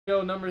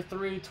Go number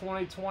 3,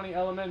 2020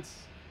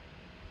 Elements.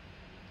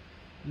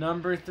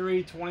 Number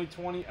 3,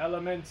 2020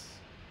 Elements.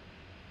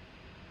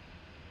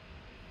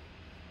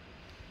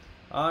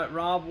 Alright,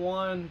 Rob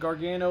 1,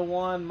 Gargano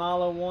 1,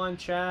 Malo 1,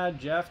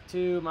 Chad, Jeff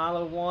 2,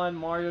 Malo 1,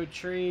 Mario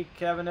Tree,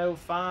 Kevin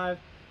 05,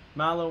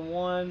 Malo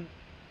 1,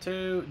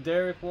 2,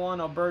 Derek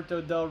 1, Alberto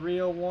Del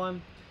Rio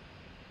 1,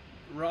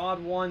 Rod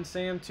 1,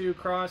 Sam 2,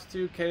 Cross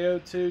 2, KO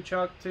 2,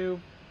 Chuck 2,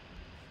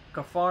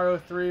 Cafaro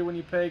 3, when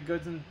you pay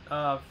goods and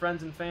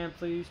friends and fan,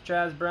 please.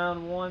 Chaz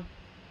Brown 1.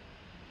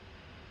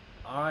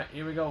 Alright,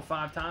 here we go,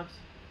 5 times.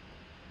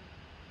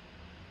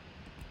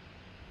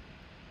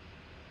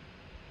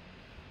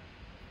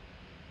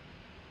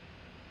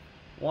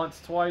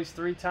 Once, twice,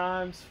 3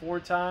 times, 4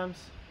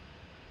 times,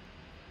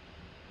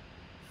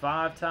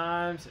 5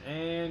 times,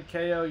 and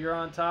KO, you're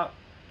on top.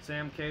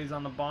 Sam K's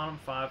on the bottom,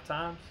 5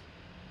 times.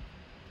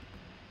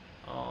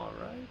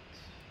 Alright.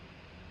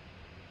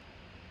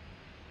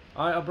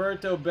 Alright,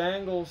 Alberto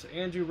Bengals,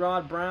 Andrew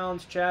Rod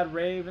Browns, Chad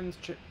Ravens,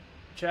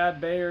 Chad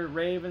Bayer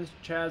Ravens,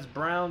 Chaz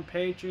Brown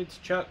Patriots,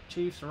 Chuck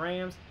Chiefs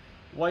Rams,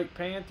 White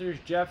Panthers,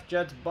 Jeff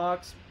Jets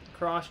Bucks,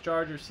 Cross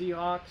Chargers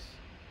Seahawks,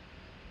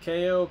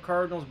 KO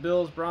Cardinals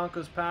Bills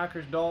Broncos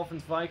Packers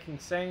Dolphins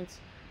Vikings Saints,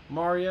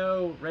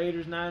 Mario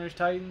Raiders Niners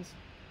Titans,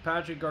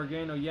 Patrick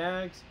Gargano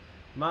Yags,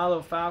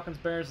 Milo Falcons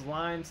Bears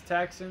Lions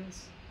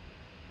Texans,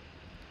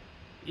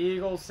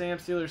 Eagles Sam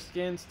Steelers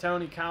Skins,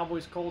 Tony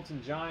Cowboys Colts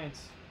and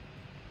Giants.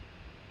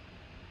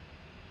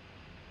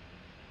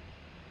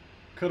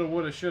 Coulda,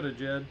 woulda, shoulda,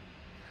 Jed.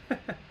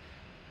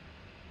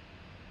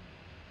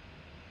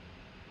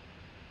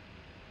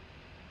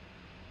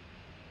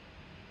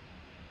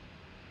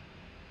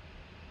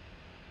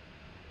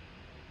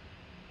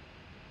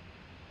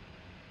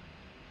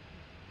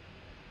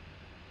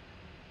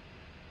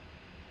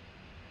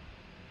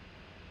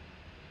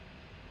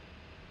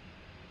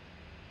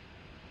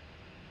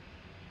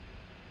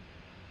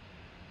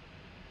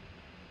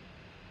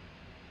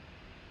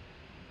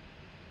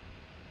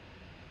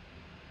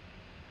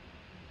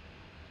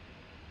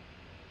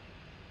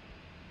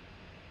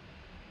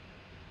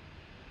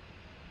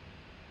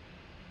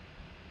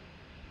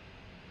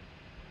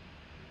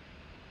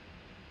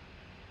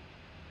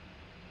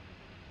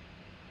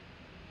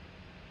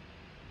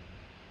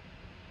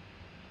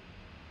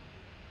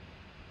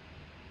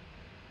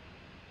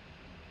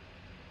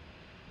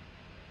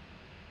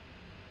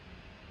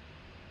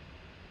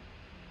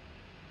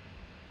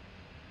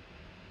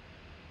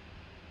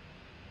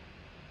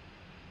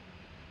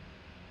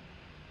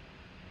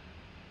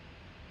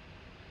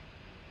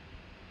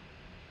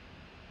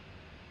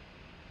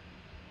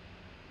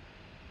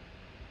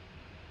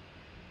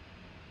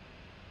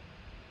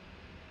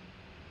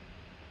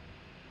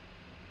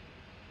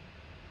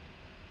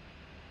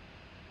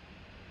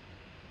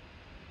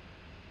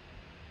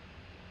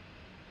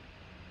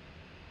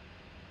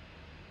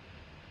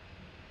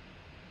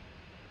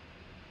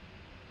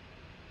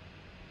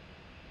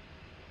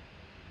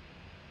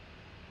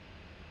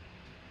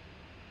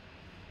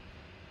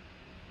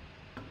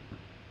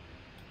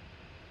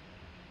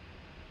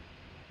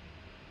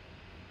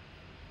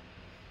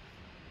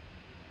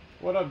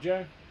 What up,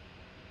 Jay?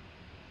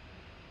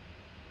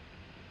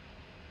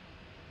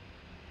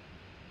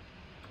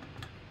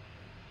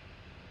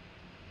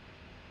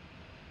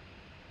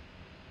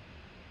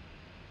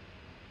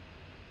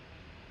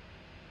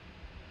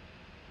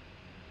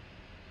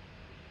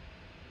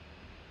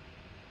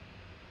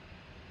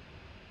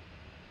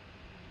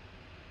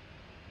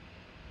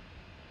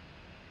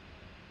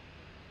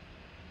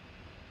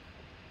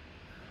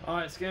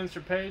 Alright, Skins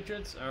for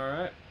Patriots.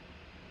 Alright.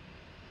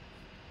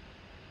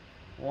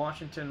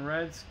 Washington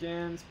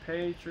Redskins,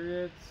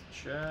 Patriots,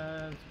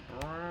 Chaz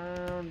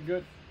Brown.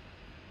 Good.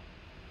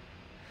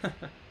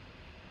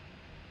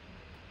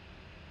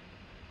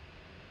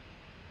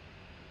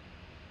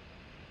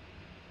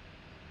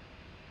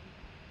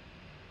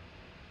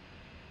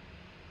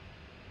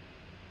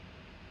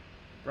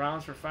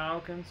 Browns for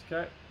Falcons.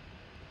 Okay.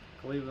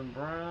 Cleveland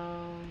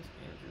Browns.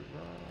 Andrew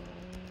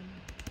Ryan.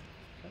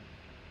 Okay.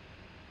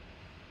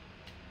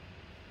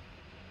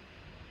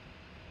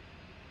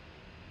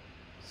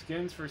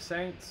 Skins for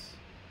Saints.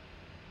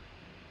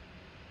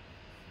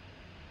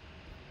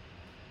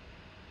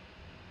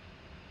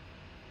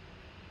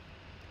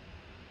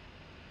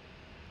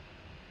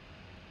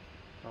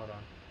 Hold on.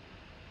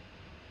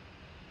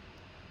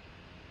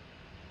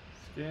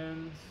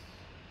 Skins.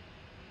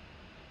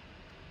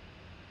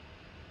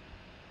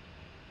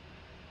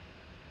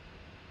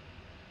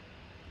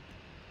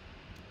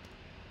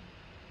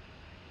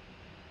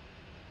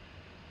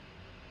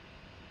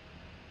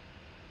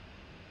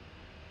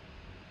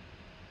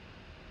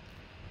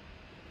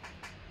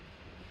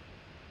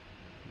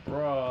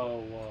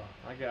 Bro,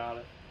 I got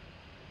it.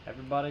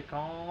 Everybody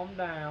calm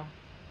down.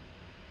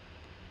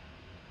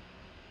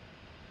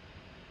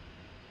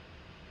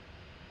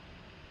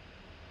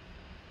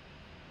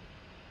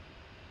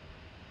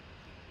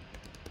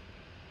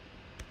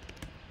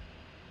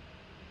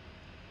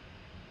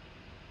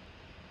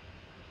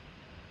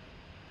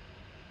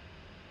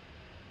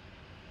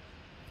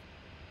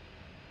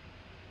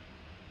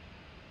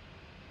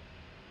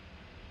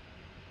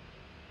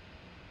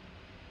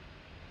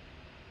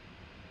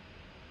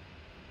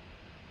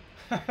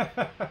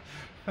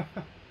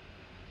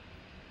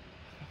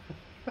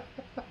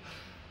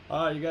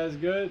 Alright, you guys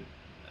good?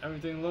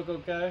 Everything look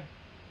okay?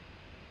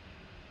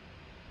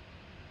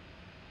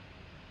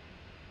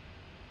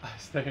 I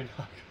stay in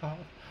Knock.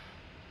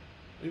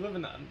 You live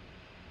in the...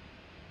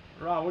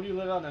 Rob, where do you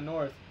live out in the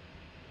north?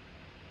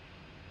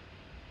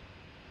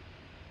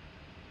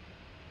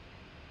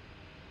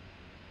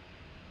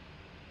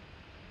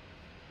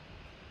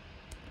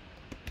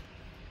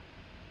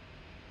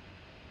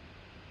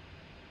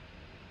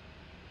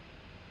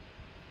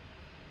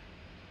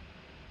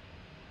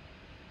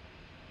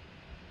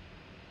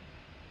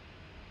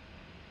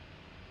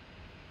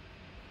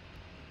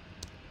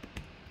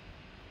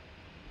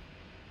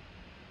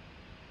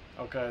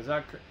 Okay, is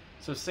that...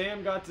 So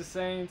Sam got the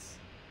Saints,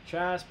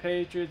 Chaz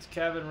Patriots,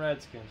 Kevin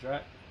Redskins,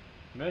 right?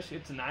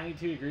 It's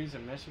 92 degrees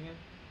in Michigan?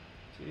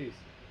 Jeez.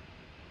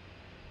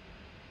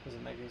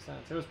 Doesn't make any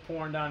sense. It was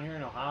pouring down here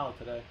in Ohio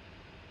today.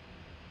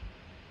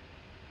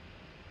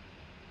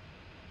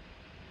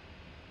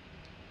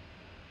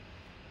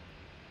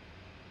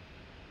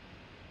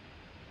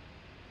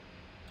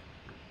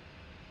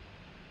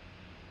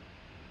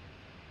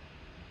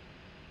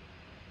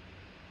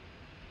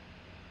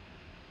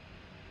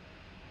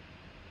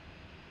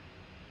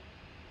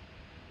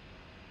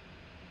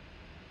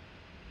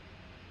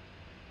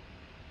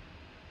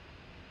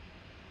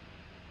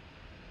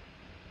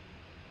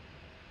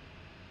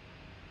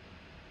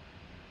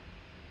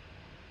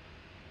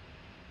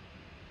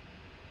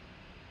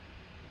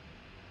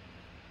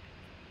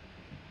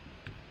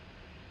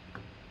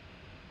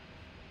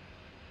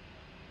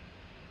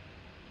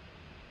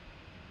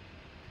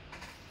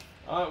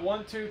 Alright,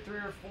 1, 2, 3,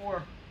 or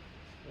 4.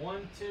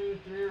 1, 2,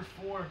 3, or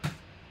 4.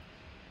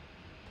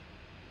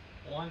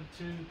 1,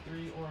 2,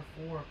 3, or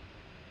 4.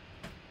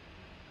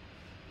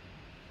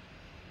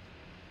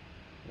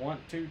 1,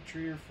 2,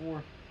 3, or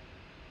 4.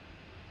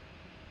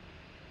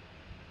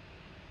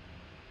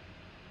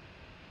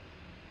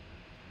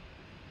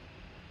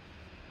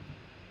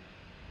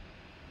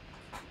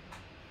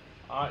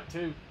 Alright,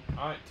 2.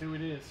 Alright, 2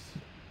 it is.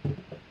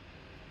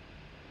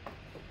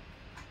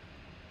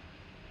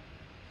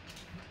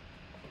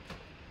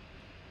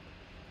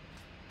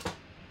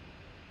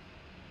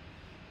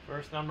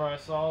 First number I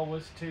saw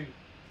was 2.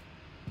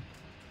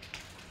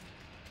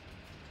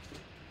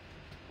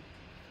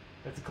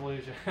 It's a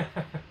collusion.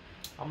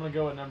 I'm going to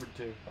go with number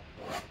 2.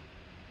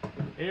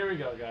 Here we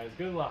go, guys.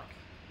 Good luck.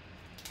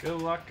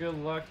 Good luck, good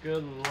luck,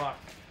 good luck.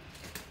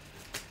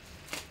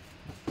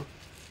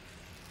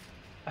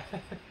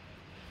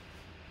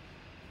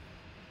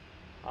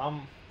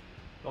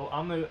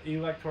 I'm the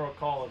electoral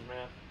college,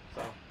 man.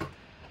 So, the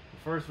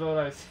first vote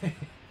I see,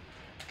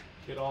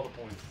 get all the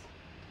points.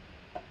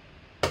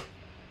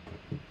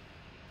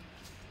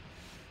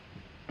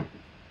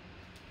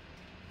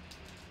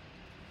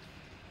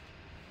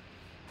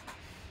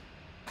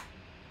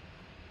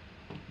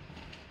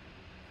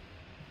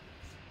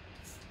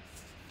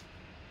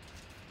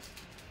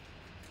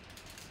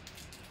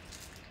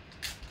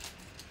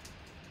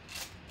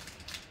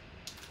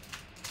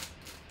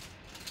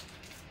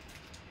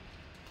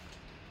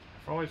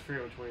 I always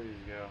forget which way these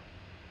go.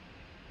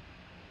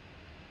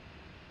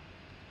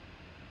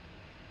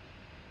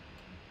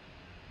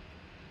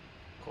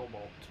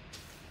 Cobalt.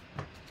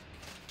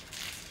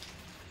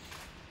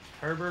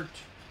 Herbert.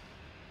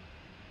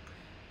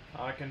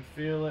 I can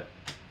feel it.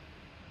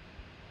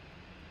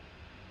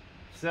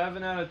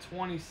 7 out of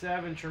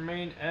 27.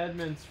 Tremaine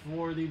Edmonds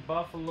for the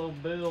Buffalo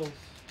Bills.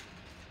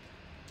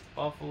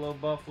 Buffalo,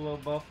 Buffalo,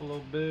 Buffalo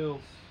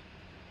Bills.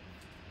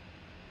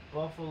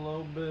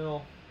 Buffalo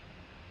Bill.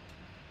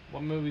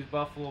 What movie's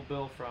Buffalo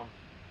Bill from?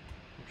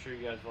 I'm sure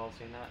you guys have all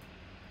seen that.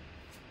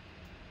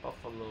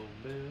 Buffalo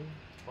Bill.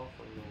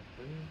 Buffalo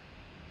Bill.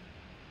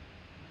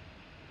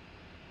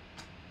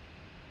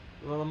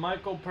 Little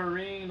Michael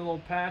Perrine,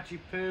 little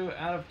Patchy Poo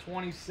out of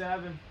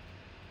 27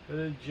 for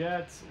the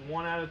Jets.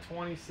 1 out of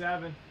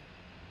 27.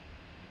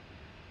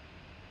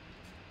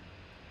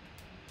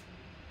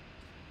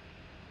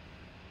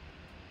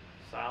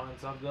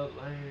 Silence of the Lambs.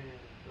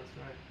 That's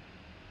right.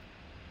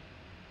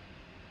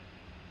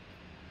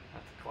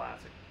 That's a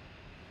classic.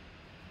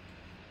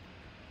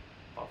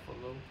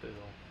 Buffalo Bill.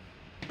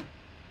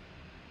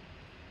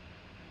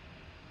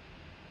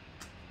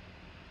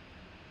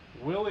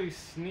 Willie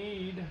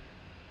Snead. What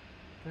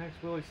the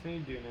heck's Willie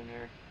Snead doing in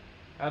here?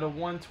 Out of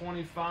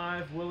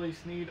 125, Willie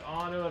Snead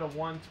auto out of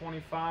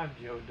 125,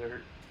 Joe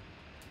Dirt.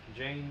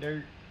 Jane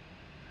Dirt.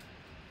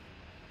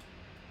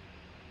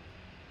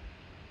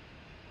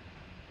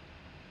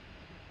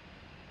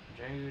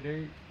 Joe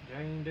Dirt.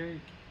 Jane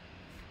Dirt.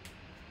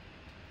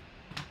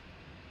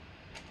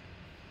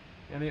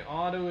 And the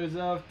auto is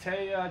of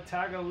Taya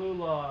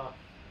Tagalula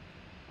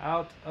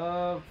out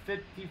of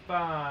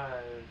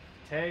 55.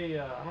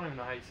 Taya, I don't even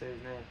know how you say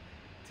his name.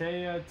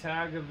 Taya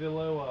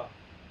Tagovailoa.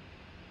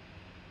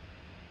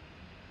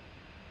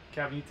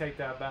 Kevin, you take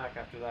that back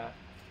after that.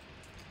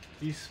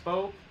 You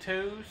spoke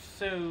too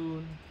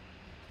soon.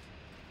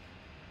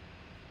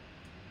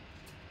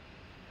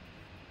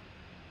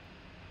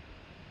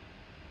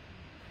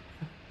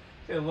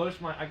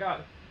 I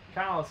got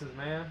calluses,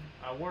 man.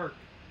 I work.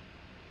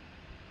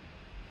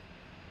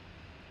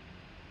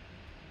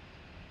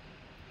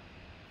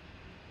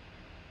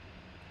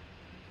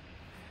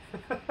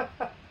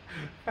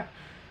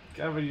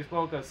 Kevin, you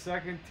spoke a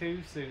second too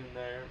soon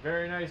there.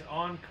 Very nice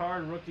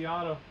on-card rookie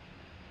auto.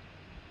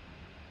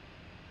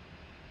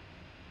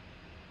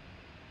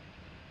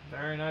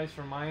 Very nice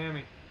from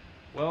Miami.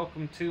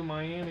 Welcome to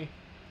Miami.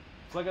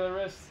 Look at the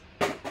wrist.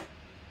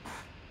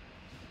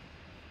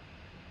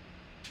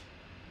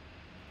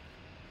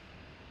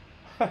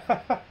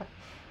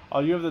 Oh,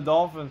 you have the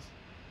Dolphins.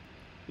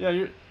 Yeah,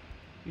 you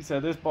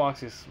said this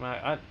box is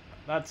smack.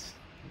 That's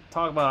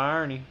talk about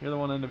irony. You're the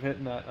one that ended up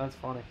hitting that. That's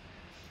funny.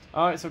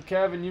 All right, so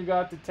Kevin, you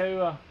got the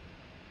two.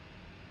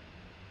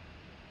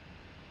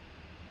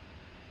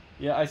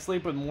 Yeah, I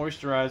sleep with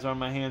moisturizer on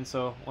my hands,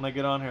 so when I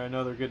get on here, I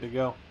know they're good to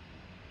go.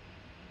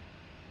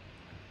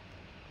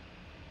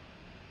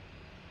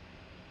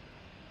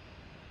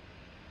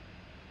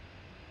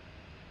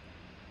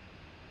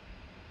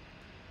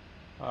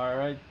 All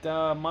right,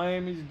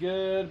 Miami's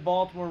good.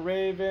 Baltimore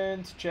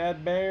Ravens,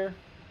 Chad Baer.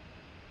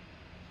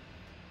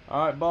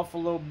 All right,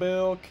 Buffalo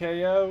Bill,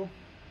 KO.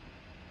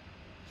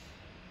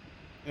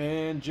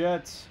 And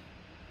Jets.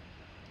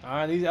 All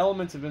right, these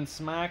elements have been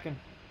smacking.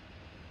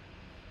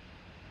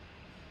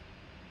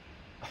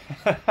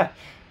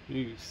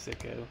 You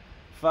sicko.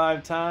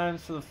 5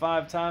 times for the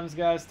 5 times,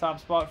 guys. Top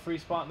spot, free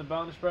spot in the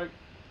bonus break.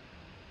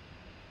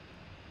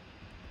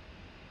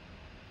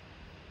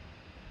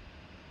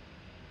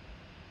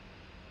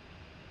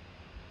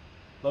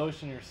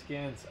 Lotion your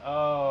skins.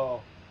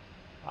 Oh,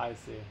 I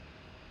see.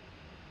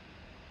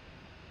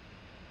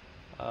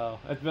 Oh,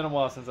 it's been a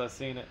while since I've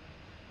seen it.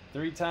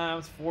 3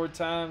 times, 4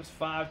 times,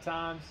 5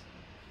 times.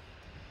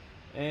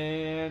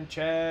 And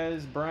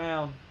Chaz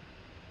Brown.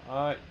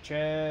 Alright,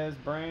 Chaz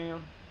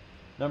Brown.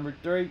 Number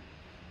 3.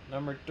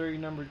 Number 3,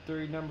 number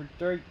 3, number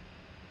 3.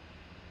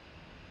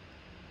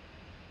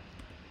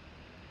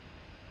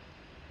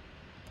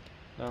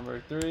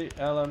 Number 3,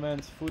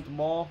 Elements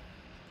Football.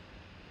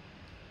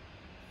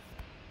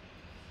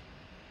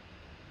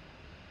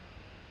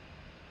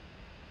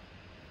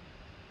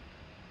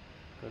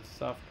 Good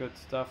stuff, good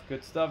stuff,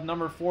 good stuff.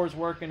 Number 4 is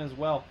working as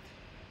well.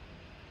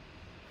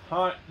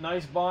 Alright,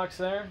 nice box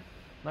there.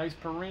 Nice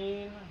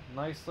Perrine.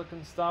 Nice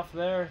looking stuff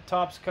there.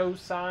 Topps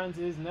Cosigns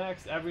is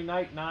next. Every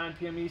night, 9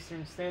 p.m.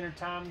 Eastern Standard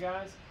Time,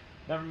 guys.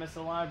 Never miss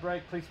a live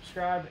break. Please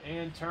subscribe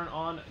and turn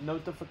on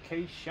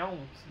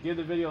notifications. Give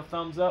the video a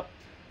thumbs up.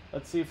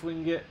 Let's see if we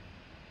can get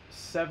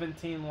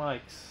 17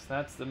 likes.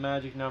 That's the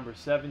magic number,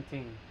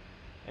 17.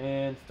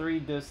 And 3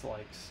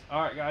 dislikes.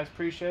 Alright, guys.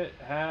 Appreciate it.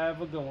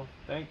 Have a good one.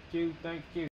 Thank you. Thank you.